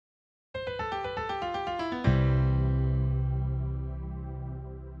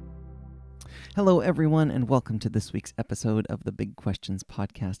Hello, everyone, and welcome to this week's episode of the Big Questions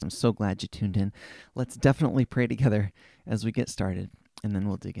podcast. I'm so glad you tuned in. Let's definitely pray together as we get started, and then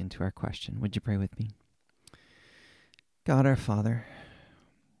we'll dig into our question. Would you pray with me? God, our Father,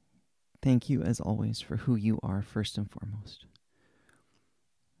 thank you as always for who you are first and foremost.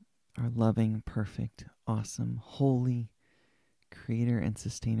 Our loving, perfect, awesome, holy creator and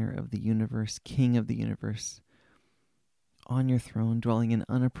sustainer of the universe, King of the universe, on your throne, dwelling in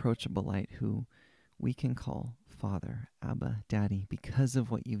unapproachable light, who we can call Father, Abba, Daddy, because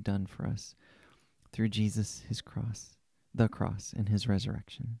of what you've done for us through Jesus, his cross, the cross, and his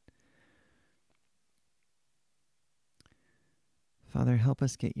resurrection. Father, help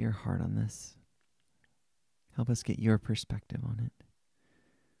us get your heart on this. Help us get your perspective on it.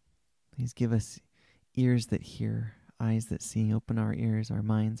 Please give us ears that hear, eyes that see. Open our ears, our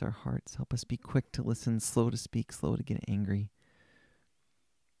minds, our hearts. Help us be quick to listen, slow to speak, slow to get angry.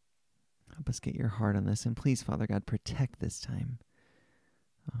 Help us get your heart on this. And please, Father God, protect this time.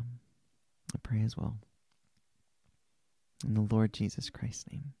 I pray as well. In the Lord Jesus Christ's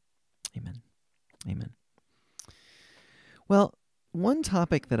name. Amen. Amen. Well, one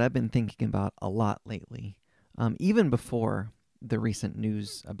topic that I've been thinking about a lot lately, even before the recent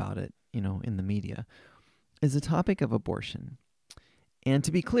news about it, in the media, is the topic of abortion. And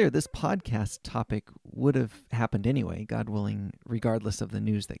to be clear, this podcast topic would have happened anyway, God willing, regardless of the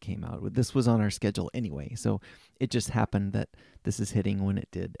news that came out. This was on our schedule anyway, so it just happened that this is hitting when it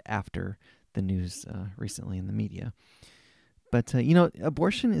did after the news recently in the media. But,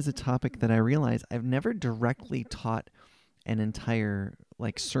 abortion is a topic that I realize I've never directly taught an entire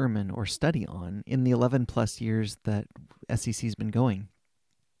sermon or study on in the 11 plus years that SEC's been going.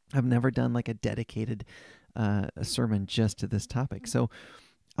 I've never done a dedicated a sermon just to this topic. So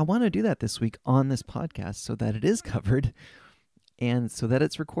I want to do that this week on this podcast so that it is covered and so that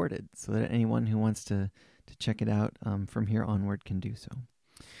it's recorded, so that anyone who wants to check it out from here onward can do so.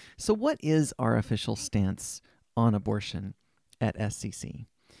 So what is our official stance on abortion at SCC?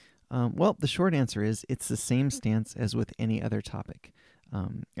 Well, the short answer is it's the same stance as with any other topic.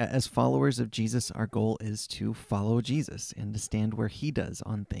 As followers of Jesus, our goal is to follow Jesus and to stand where he does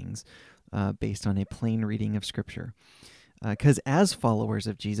on things based on a plain reading of Scripture. Because as followers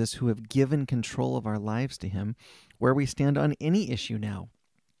of Jesus who have given control of our lives to him, where we stand on any issue now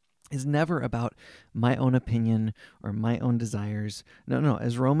is never about my own opinion or my own desires. No.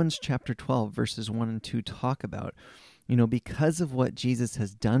 As Romans chapter 12, verses 1 and 2 talk about, because of what Jesus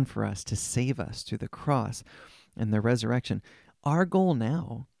has done for us to save us through the cross and the resurrection, our goal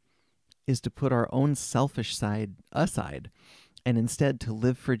now is to put our own selfish side aside and instead to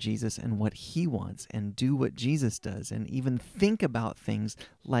live for Jesus and what he wants and do what Jesus does and even think about things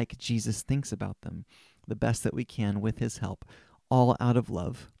like Jesus thinks about them, the best that we can with his help, all out of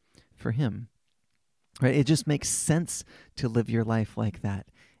love for him. Right? It just makes sense to live your life like that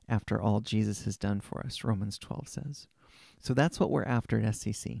after all Jesus has done for us, Romans 12 says. So that's what we're after at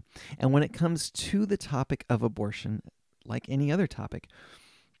SCC. And when it comes to the topic of abortion, like any other topic,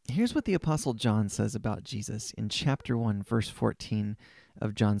 here's what the Apostle John says about Jesus in chapter 1, verse 14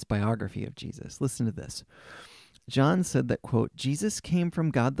 of John's biography of Jesus. Listen to this. John said that, quote, Jesus came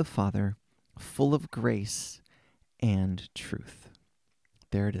from God the Father, full of grace and truth.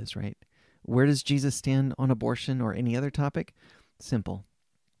 There it is, right? Where does Jesus stand on abortion or any other topic? Simple.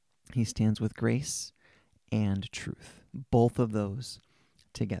 He stands with grace and truth, both of those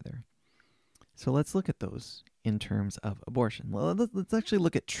together. So let's look at those in terms of abortion. Well, let's actually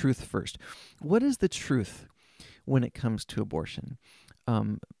look at truth first. What is the truth when it comes to abortion?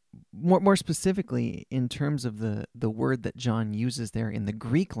 More specifically, in terms of the word that John uses there in the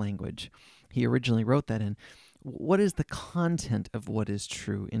Greek language, he originally wrote that in. What is the content of what is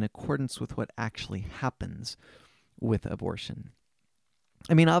true in accordance with what actually happens with abortion?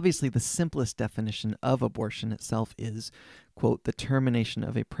 I mean, obviously, the simplest definition of abortion itself is, quote, the termination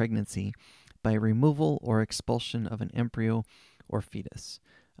of a pregnancy by removal or expulsion of an embryo or fetus,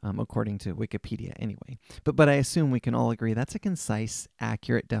 according to Wikipedia anyway. But I assume we can all agree that's a concise,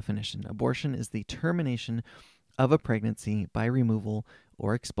 accurate definition. Abortion is the termination of a pregnancy by removal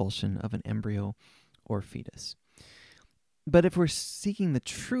or expulsion of an embryo or fetus. But if we're seeking the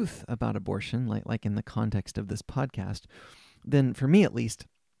truth about abortion, like in the context of this podcast, then for me at least,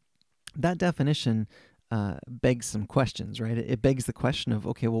 that definition begs some questions, right? It begs the question of,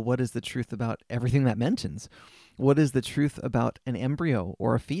 okay, well, what is the truth about everything that mentions? What is the truth about an embryo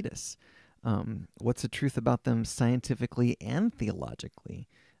or a fetus? What's the truth about them scientifically and theologically?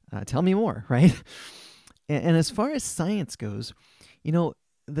 Tell me more, right? And as far as science goes,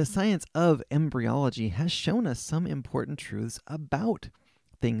 the science of embryology has shown us some important truths about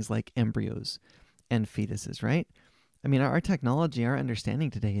things like embryos and fetuses, right? I mean, our technology, our understanding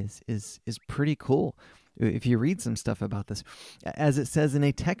today is pretty cool. If you read some stuff about this, as it says in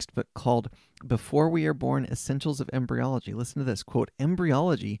a textbook called Before We Are Born, Essentials of Embryology, listen to this, quote,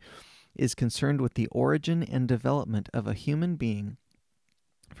 embryology is concerned with the origin and development of a human being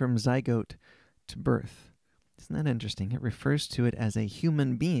from zygote to birth. Isn't that interesting? It refers to it as a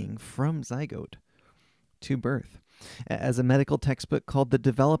human being from zygote to birth. As a medical textbook called The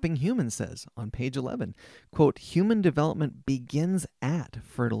Developing Human says on page 11, quote, human development begins at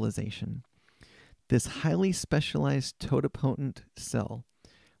fertilization. This highly specialized totipotent cell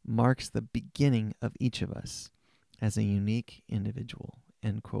marks the beginning of each of us as a unique individual,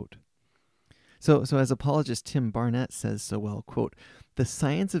 end quote. So as apologist Tim Barnett says so well, quote, the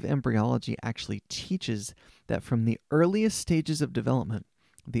science of embryology actually teaches that from the earliest stages of development,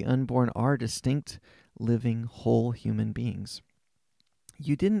 the unborn are distinct, living, whole human beings.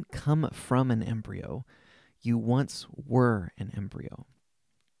 You didn't come from an embryo. You once were an embryo.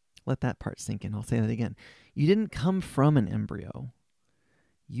 Let that part sink in. I'll say that again. You didn't come from an embryo.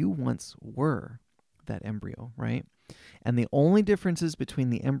 You once were that embryo, right? And the only differences between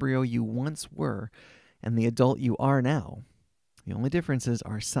the embryo you once were and the adult you are now, the only differences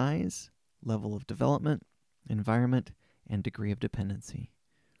are size, level of development, environment, and degree of dependency.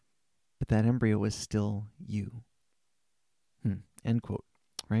 But that embryo was still you. End quote,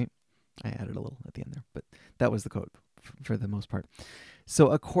 right? I added a little at the end there, but that was the quote for the most part.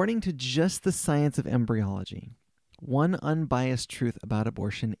 So according to just the science of embryology, one unbiased truth about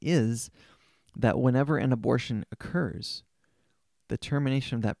abortion is that whenever an abortion occurs, the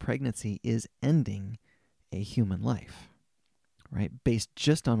termination of that pregnancy is ending a human life, right? Based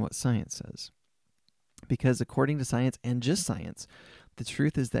just on what science says. Because according to science and just science, the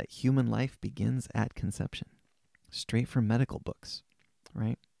truth is that human life begins at conception, straight from medical books,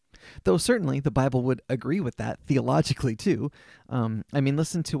 right? Though certainly the Bible would agree with that theologically too.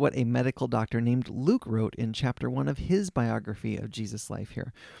 Listen to what a medical doctor named Luke wrote in chapter 1 of his biography of Jesus' life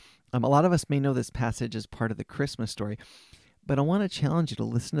here. A lot of us may know this passage as part of the Christmas story, but I want to challenge you to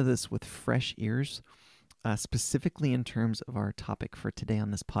listen to this with fresh ears, specifically in terms of our topic for today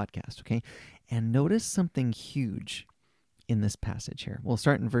on this podcast, okay? And notice something huge in this passage here. We'll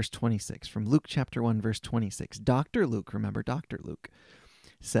start in verse 26, from Luke chapter 1, verse 26. Dr. Luke, remember Dr. Luke,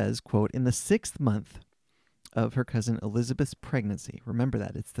 says, quote, in the 6th month of her cousin Elizabeth's pregnancy, remember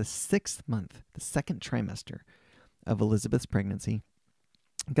that, it's the 6th month, the 2nd trimester of Elizabeth's pregnancy,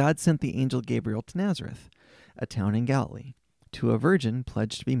 God sent the angel Gabriel to Nazareth, a town in Galilee, to a virgin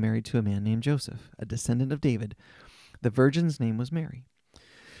pledged to be married to a man named Joseph, a descendant of David. The virgin's name was Mary.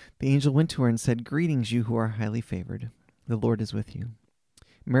 The angel went to her and said, greetings, you who are highly favored. The Lord is with you.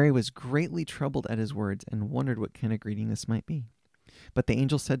 Mary was greatly troubled at his words and wondered what kind of greeting this might be. But the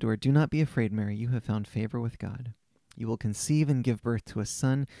angel said to her, do not be afraid, Mary, you have found favor with God. You will conceive and give birth to a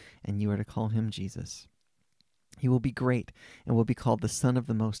son, and you are to call him Jesus. He will be great and will be called the Son of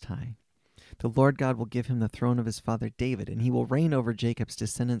the Most High. The Lord God will give him the throne of his father David, and he will reign over Jacob's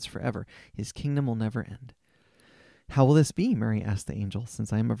descendants forever. His kingdom will never end. How will this be, Mary asked the angel,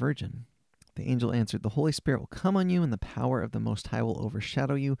 since I am a virgin? The angel answered, the Holy Spirit will come on you, and the power of the Most High will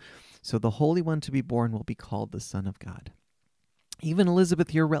overshadow you. So the Holy One to be born will be called the Son of God. Even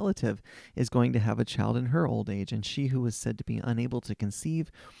Elizabeth, your relative, is going to have a child in her old age, and she who was said to be unable to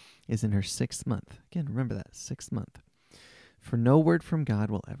conceive is in her 6th month. Again, remember that, 6th month. For no word from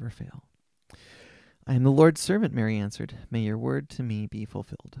God will ever fail. I am the Lord's servant, Mary answered. May your word to me be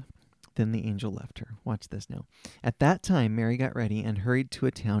fulfilled. Then the angel left her. Watch this now. At that time, Mary got ready and hurried to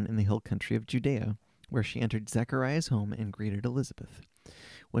a town in the hill country of Judea, where she entered Zechariah's home and greeted Elizabeth.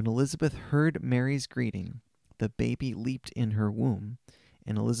 When Elizabeth heard Mary's greeting, the baby leaped in her womb,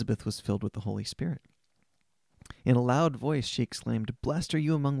 and Elizabeth was filled with the Holy Spirit. In a loud voice she exclaimed, blessed are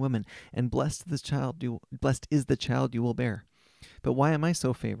you among women, and blessed is the child you will bear. But why am I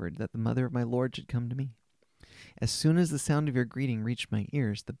so favored that the mother of my Lord should come to me? As soon as the sound of your greeting reached my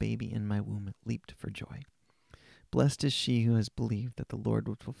ears, the baby in my womb leaped for joy. Blessed is she who has believed that the Lord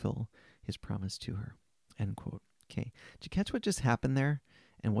would fulfill his promise to her. End quote. Okay, did you catch what just happened there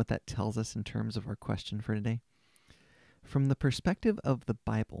and what that tells us in terms of our question for today? From the perspective of the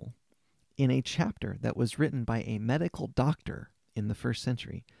Bible, in a chapter that was written by a medical doctor in the 1st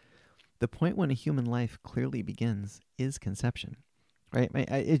century, the point when a human life clearly begins is conception, right?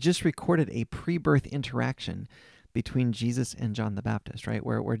 It just recorded a pre-birth interaction between Jesus and John the Baptist, right?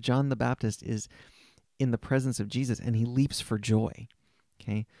 Where John the Baptist is in the presence of Jesus and he leaps for joy,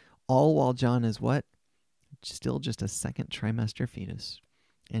 okay? All while John is what? Still just a 2nd trimester fetus.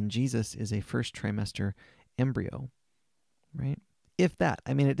 And Jesus is a 1st trimester embryo, right? if that.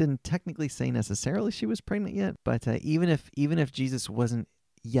 I mean, it didn't technically say necessarily she was pregnant yet, but even if Jesus wasn't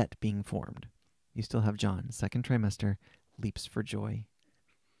yet being formed, you still have John, second trimester, leaps for joy.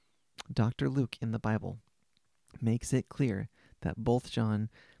 Dr. Luke in the Bible makes it clear that both John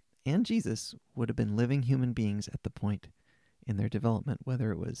and Jesus would have been living human beings at the point in their development,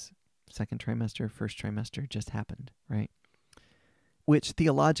 whether it was second trimester, first trimester, just happened, right? Which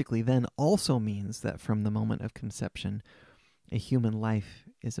theologically then also means that from the moment of conception, a human life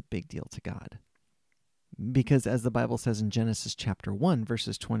is a big deal to God. Because as the Bible says in Genesis chapter 1,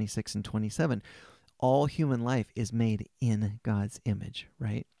 verses 26 and 27, all human life is made in God's image,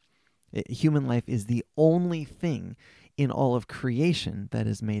 right? Human life is the only thing in all of creation that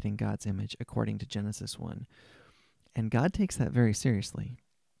is made in God's image, according to Genesis 1. And God takes that very seriously.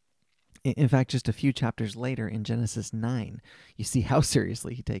 In fact, just a few chapters later in Genesis 9, you see how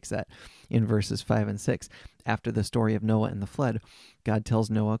seriously he takes that in verses 5 and 6. After the story of Noah and the flood, God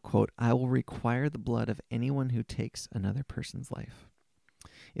tells Noah, quote, "I will require the blood of anyone who takes another person's life.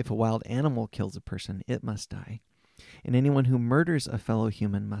 If a wild animal kills a person, it must die. And anyone who murders a fellow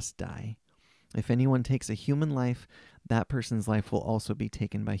human must die. If anyone takes a human life, that person's life will also be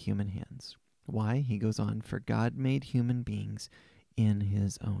taken by human hands." Why? He goes on, "For God made human beings in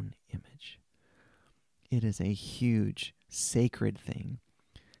his own image." It is a huge, sacred thing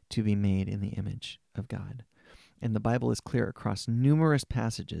to be made in the image of God. And the Bible is clear across numerous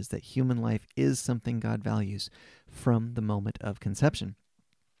passages that human life is something God values from the moment of conception.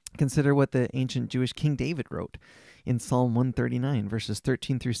 Consider what the ancient Jewish King David wrote in Psalm 139, verses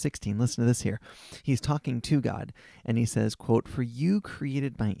 13 through 16. Listen to this here. He's talking to God, and he says, quote, "For you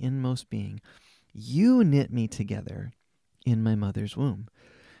created my inmost being. You knit me together in my mother's womb.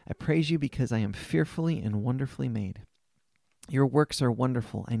 I praise you because I am fearfully and wonderfully made. Your works are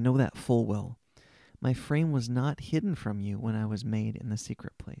wonderful. I know that full well. My frame was not hidden from you when I was made in the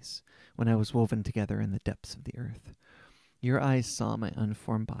secret place, when I was woven together in the depths of the earth. Your eyes saw my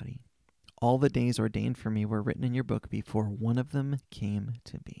unformed body. All the days ordained for me were written in your book before one of them came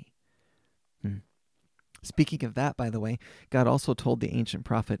to be." Speaking of that, by the way, God also told the ancient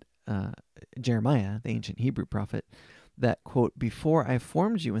prophet Jeremiah, the ancient Hebrew prophet, that, quote, "Before I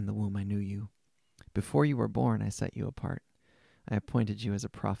formed you in the womb, I knew you. Before you were born, I set you apart. I appointed you as a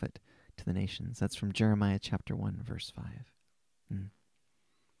prophet to the nations." That's from Jeremiah chapter 1, verse 5.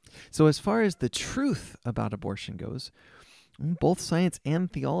 So as far as the truth about abortion goes, both science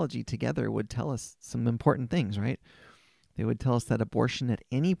and theology together would tell us some important things, right? They would tell us that abortion at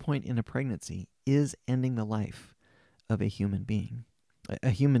any point in a pregnancy is ending the life of a human being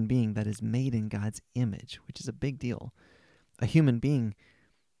that is made in God's image, which is a big deal. A human being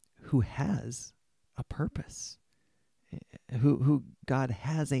who has a purpose, who God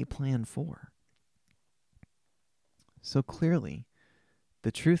has a plan for. So clearly,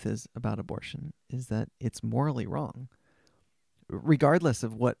 the truth is about abortion is that it's morally wrong, regardless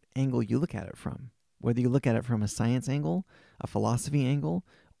of what angle you look at it from. Whether you look at it from a science angle, a philosophy angle,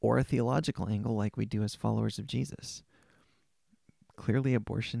 or a theological angle like we do as followers of Jesus. Clearly,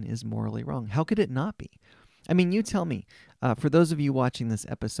 abortion is morally wrong. How could it not be? I mean, you tell me. For those of you watching this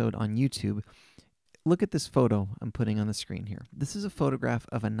episode on YouTube, look at this photo I'm putting on the screen here. This is a photograph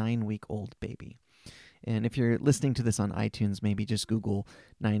of a 9-week-old baby. And if you're listening to this on iTunes, maybe just Google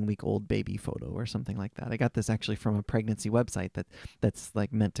 9-week-old baby photo or something like that. I got this actually from a pregnancy website that's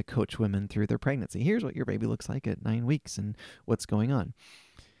like meant to coach women through their pregnancy. Here's what your baby looks like at 9 weeks and what's going on.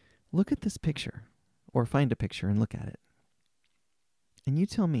 Look at this picture, or find a picture and look at it. And you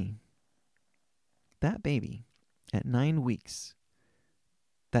tell me, that baby at 9 weeks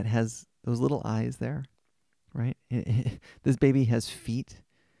that has those little eyes there, right? This baby has feet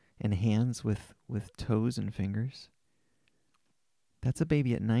and hands with toes and fingers. That's a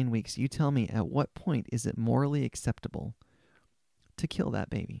baby at 9 weeks. You tell me, at what point is it morally acceptable to kill that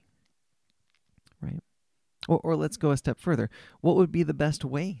baby, right? Or let's go a step further. What would be the best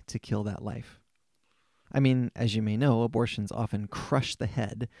way to kill that life? I mean, as you may know, abortions often crush the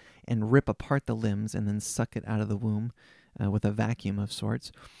head and rip apart the limbs and then suck it out of the womb with a vacuum of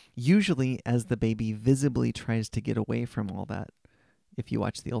sorts, usually as the baby visibly tries to get away from all that, if you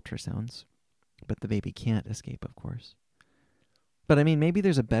watch the ultrasounds. But the baby can't escape, of course. But I mean, maybe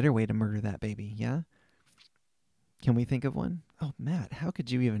there's a better way to murder that baby, yeah? Can we think of one? Oh, Matt, how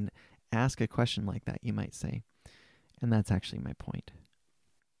could you even ask a question like that, you might say? And that's actually my point.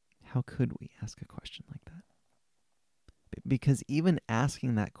 How could we ask a question like that? Because even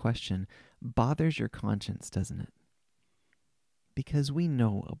asking that question bothers your conscience, doesn't it? Because we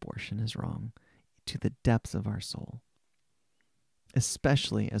know abortion is wrong to the depths of our soul,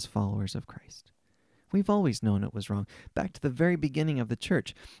 especially as followers of Christ. We've always known it was wrong. Back to the very beginning of the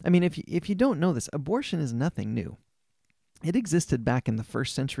church. I mean, if you don't know this, abortion is nothing new. It existed back in the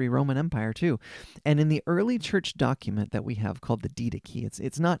first century Roman Empire too. And in the early church document that we have called the Didache,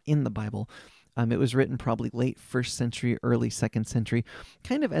 it's not in the Bible. It was written probably late first century, early second century,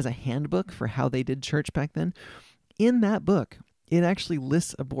 kind of as a handbook for how they did church back then. In that book, it actually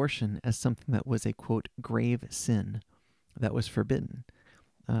lists abortion as something that was a, quote, grave sin that was forbidden.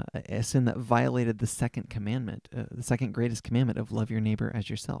 A sin that violated the second commandment, the second greatest commandment of love your neighbor as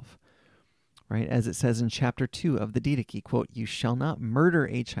yourself. Right? As it says in chapter 2 of the Didache, quote, you shall not murder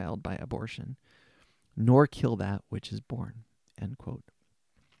a child by abortion, nor kill that which is born, end quote.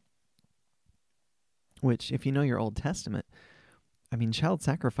 Which, if you know your Old Testament, I mean, child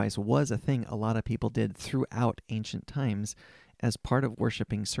sacrifice was a thing a lot of people did throughout ancient times as part of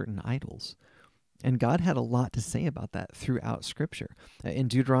worshiping certain idols. And God had a lot to say about that throughout Scripture. In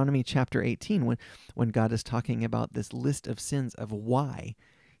Deuteronomy chapter 18, when God is talking about this list of sins of why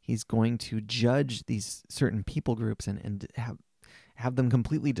He's going to judge these certain people groups and have them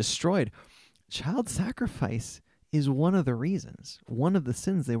completely destroyed, child sacrifice is one of the reasons, one of the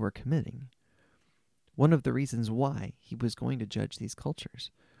sins they were committing, one of the reasons why He was going to judge these cultures.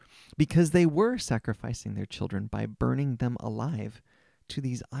 Because they were sacrificing their children by burning them alive to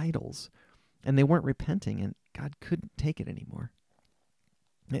these idols. And they weren't repenting, and God couldn't take it anymore.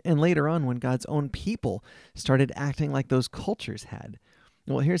 And later on, when God's own people started acting like those cultures had,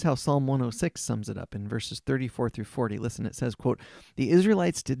 well, here's how Psalm 106 sums it up in verses 34 through 40. Listen, it says, quote, the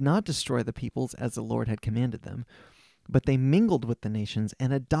Israelites did not destroy the peoples as the Lord had commanded them, but they mingled with the nations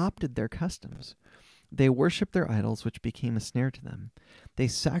and adopted their customs. They worshipped their idols, which became a snare to them. They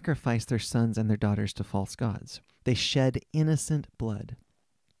sacrificed their sons and their daughters to false gods. They shed innocent blood,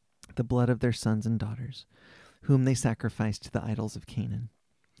 the blood of their sons and daughters, whom they sacrificed to the idols of Canaan.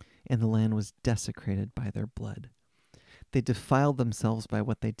 And the land was desecrated by their blood. They defiled themselves by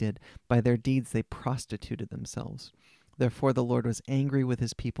what they did. By their deeds they prostituted themselves. Therefore the Lord was angry with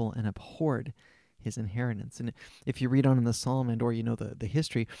His people and abhorred His inheritance. And if you read on in the Psalm and or you know the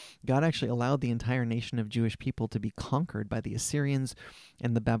history, God actually allowed the entire nation of Jewish people to be conquered by the Assyrians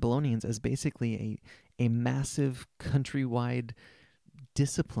and the Babylonians as basically a massive countrywide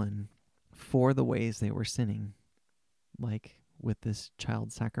discipline for the ways they were sinning, like with this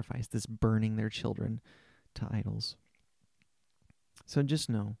child sacrifice, this burning their children to idols. So just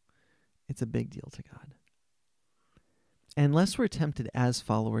know, it's a big deal to God. Unless we're tempted as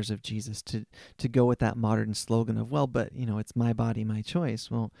followers of Jesus to go with that modern slogan of, well, but, it's my body, my choice.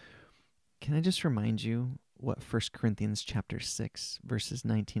 Well, can I just remind you what 1 Corinthians chapter 6, verses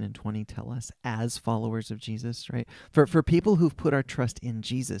 19 and 20 tell us as followers of Jesus, right? For people who've put our trust in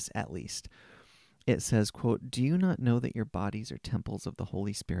Jesus, at least, it says, quote, do you not know that your bodies are temples of the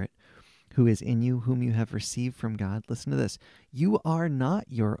Holy Spirit, who is in you, whom you have received from God? Listen to this. You are not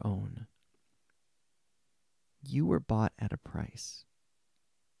your own. You were bought at a price,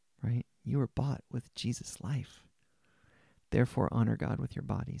 right? You were bought with Jesus' life. Therefore, honor God with your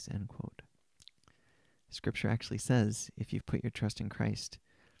bodies, end quote. Scripture actually says, if you've put your trust in Christ,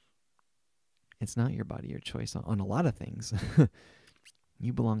 it's not your body, your choice on a lot of things.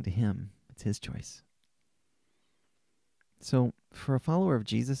 You belong to Him. It's His choice. So, for a follower of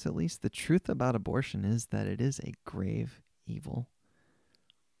Jesus, at least, the truth about abortion is that it is a grave evil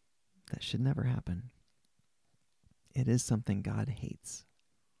that should never happen. It is something God hates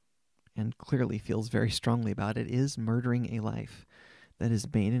and clearly feels very strongly about. It is murdering a life that is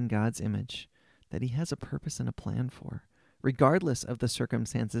made in God's image, that He has a purpose and a plan for, regardless of the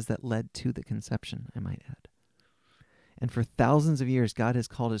circumstances that led to the conception, I might add. And for thousands of years, God has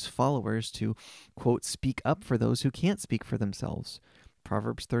called His followers to, quote, speak up for those who can't speak for themselves.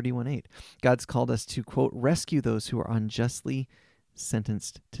 Proverbs 31:8. God's called us to, quote, rescue those who are unjustly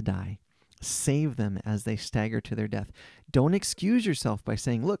sentenced to die. Save them as they stagger to their death. Don't excuse yourself by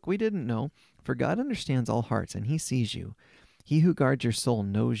saying, look, we didn't know, for God understands all hearts and He sees you. He who guards your soul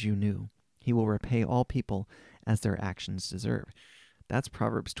knows you knew. He will repay all people as their actions deserve. That's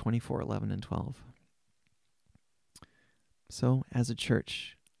Proverbs 24:11 and 12. So, as a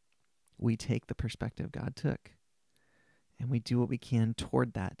church, we take the perspective God took, and we do what we can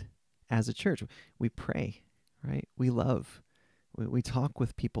toward that as a church. We pray, right? We love. We talk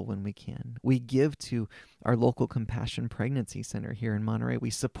with people when we can. We give to our local Compassion Pregnancy Center here in Monterey. We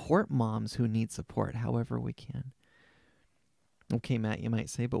support moms who need support however we can. Okay, Matt, you might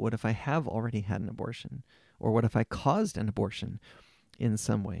say, but what if I have already had an abortion? Or what if I caused an abortion in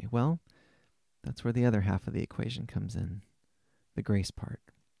some way? Well, that's where the other half of the equation comes in. The grace part.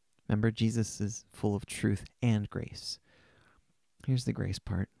 Remember, Jesus is full of truth and grace. Here's the grace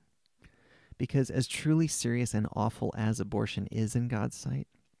part. Because as truly serious and awful as abortion is in God's sight,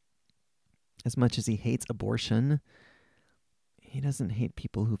 as much as he hates abortion, he doesn't hate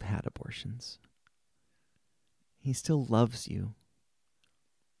people who've had abortions. He still loves you.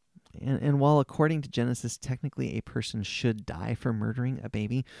 And while according to Genesis, technically a person should die for murdering a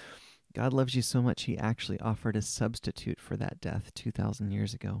baby, God loves you so much he actually offered a substitute for that death 2,000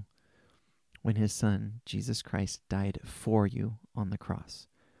 years ago when his son, Jesus Christ, died for you on the cross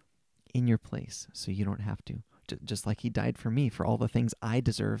in your place so you don't have to. Just like he died for me for all the things I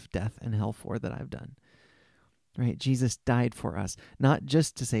deserve death and hell for that I've done. Right? Jesus died for us, not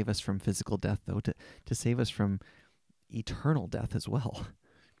just to save us from physical death, though, to save us from eternal death as well,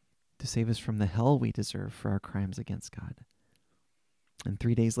 to save us from the hell we deserve for our crimes against God. And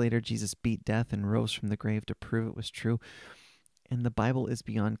 3 days later, Jesus beat death and rose from the grave to prove it was true. And the Bible is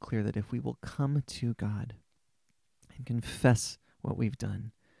beyond clear that if we will come to God and confess what we've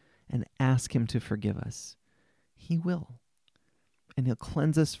done and ask him to forgive us, he will. And he'll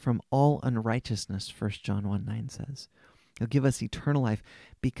cleanse us from all unrighteousness, 1 John 1:9 says. He'll give us eternal life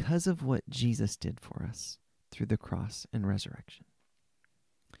because of what Jesus did for us through the cross and resurrection.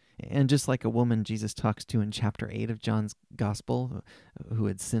 And just like a woman Jesus talks to in chapter 8 of John's gospel, who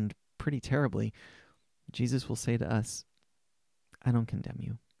had sinned pretty terribly, Jesus will say to us, I don't condemn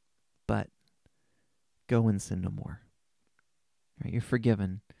you, but go and sin no more. Right? You're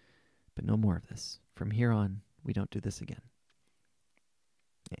forgiven, but no more of this. From here on, we don't do this again.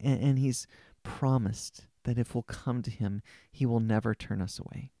 And he's promised that if we'll come to him, he will never turn us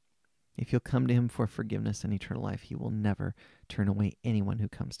away. If you'll come to him for forgiveness and eternal life, he will never turn away anyone who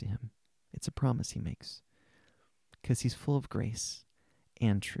comes to him. It's a promise he makes because he's full of grace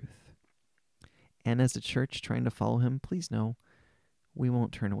and truth. And as a church trying to follow him, please know we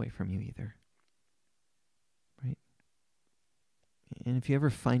won't turn away from you either. Right? And if you ever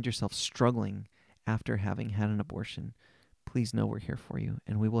find yourself struggling after having had an abortion, please know we're here for you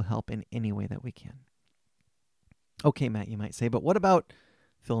and we will help in any way that we can. Okay, Matt, you might say, but what about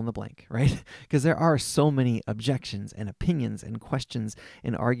fill in the blank, right? Because there are so many objections and opinions and questions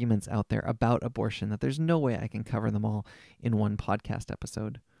and arguments out there about abortion that there's no way I can cover them all in one podcast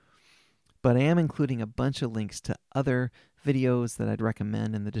episode. But I am including a bunch of links to other videos that I'd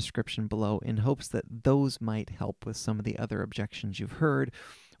recommend in the description below in hopes that those might help with some of the other objections you've heard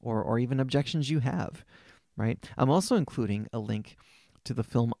or even objections you have, right? I'm also including a link to the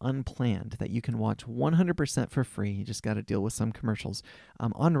film Unplanned that you can watch 100% for free. You just got to deal with some commercials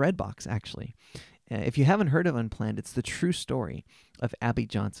on Redbox, actually. If you haven't heard of Unplanned, it's the true story of Abby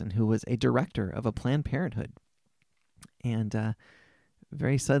Johnson, who was a director of a Planned Parenthood and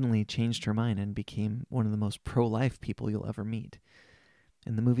very suddenly changed her mind and became one of the most pro-life people you'll ever meet.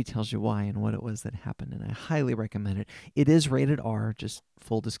 And the movie tells you why and what it was that happened, and I highly recommend it. It is rated R, just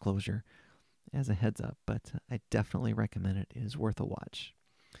full disclosure, as a heads up, but I definitely recommend it. It is worth a watch.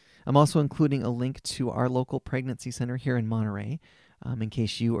 I'm also including a link to our local pregnancy center here in Monterey, in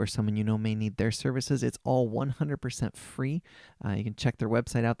case you or someone you know may need their services. It's all 100% free. You can check their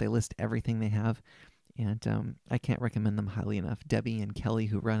website out. They list everything they have, and I can't recommend them highly enough. Debbie and Kelly,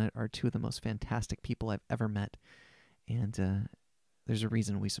 who run it, are two of the most fantastic people I've ever met, and there's a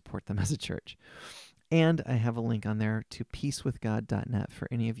reason we support them as a church. And I have a link on there to peacewithgod.net for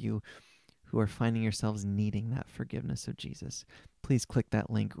any of you who are finding yourselves needing that forgiveness of Jesus. Please click that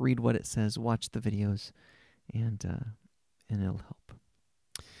link, read what it says, watch the videos, and it'll help.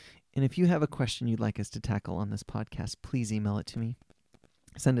 And if you have a question you'd like us to tackle on this podcast, please email it to me.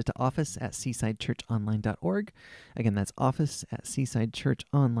 Send it to office@seasidechurchonline.org. Again, that's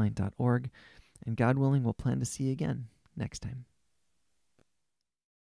office@seasidechurchonline.org. And God willing, we'll plan to see you again next time.